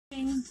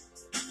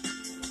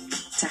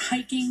to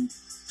hiking,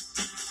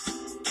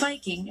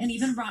 biking, and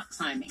even rock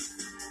climbing.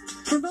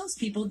 For most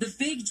people, the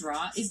big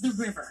draw is the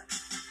river.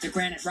 The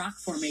granite rock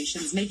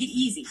formations make it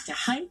easy to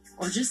hike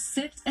or just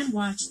sit and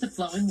watch the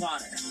flowing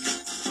water.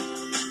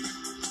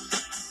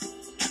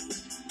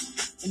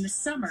 In the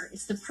summer,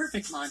 it's the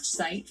perfect launch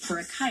site for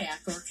a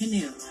kayak or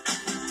canoe.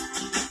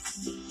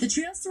 The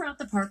trails throughout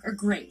the park are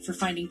great for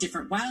finding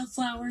different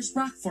wildflowers,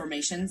 rock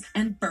formations,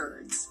 and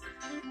birds.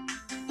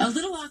 A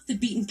little off the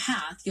beaten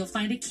path, you'll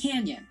find a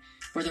canyon,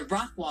 where the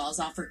rock walls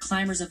offer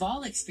climbers of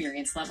all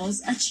experience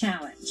levels a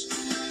challenge.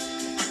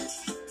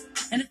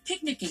 And if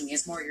picnicking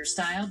is more your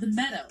style, the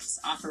meadows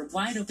offer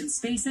wide open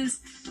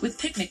spaces with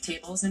picnic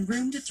tables and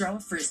room to throw a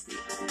frisbee.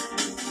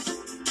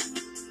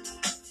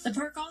 The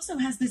park also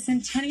has the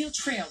Centennial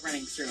Trail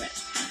running through it.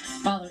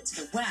 Follow it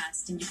to the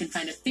west and you can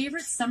find a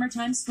favorite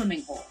summertime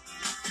swimming hole.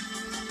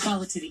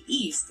 Follow to the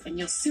east and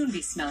you'll soon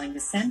be smelling the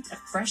scent of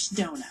fresh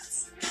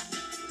donuts.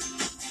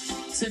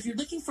 So if you're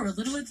looking for a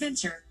little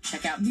adventure,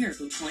 check out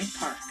Mirabeau Point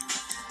Park.